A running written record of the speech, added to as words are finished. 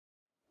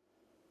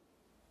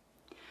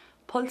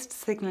Pulsed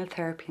signal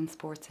therapy in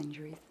sports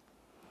injuries.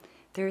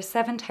 There are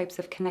 7 types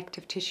of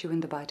connective tissue in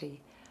the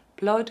body: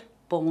 blood,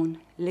 bone,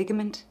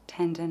 ligament,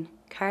 tendon,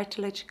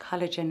 cartilage,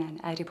 collagen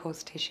and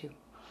adipose tissue.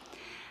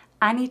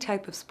 Any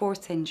type of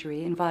sports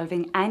injury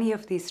involving any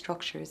of these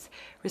structures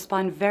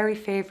respond very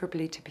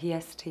favourably to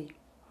PST.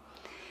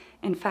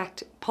 In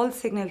fact, pulse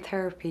signal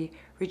therapy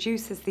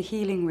reduces the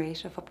healing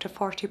rate of up to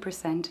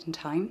 40% in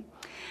time,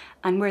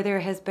 and where there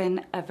has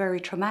been a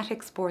very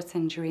traumatic sports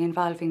injury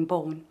involving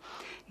bone,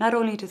 not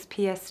only does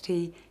PST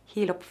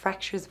heal up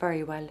fractures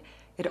very well,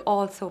 it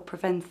also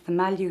prevents the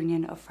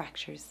malunion of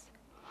fractures.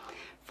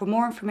 For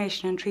more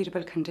information on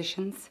treatable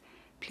conditions,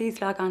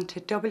 please log on to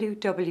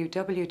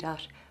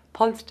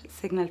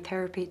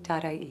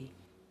www.pulsedsignaltherapy.ie.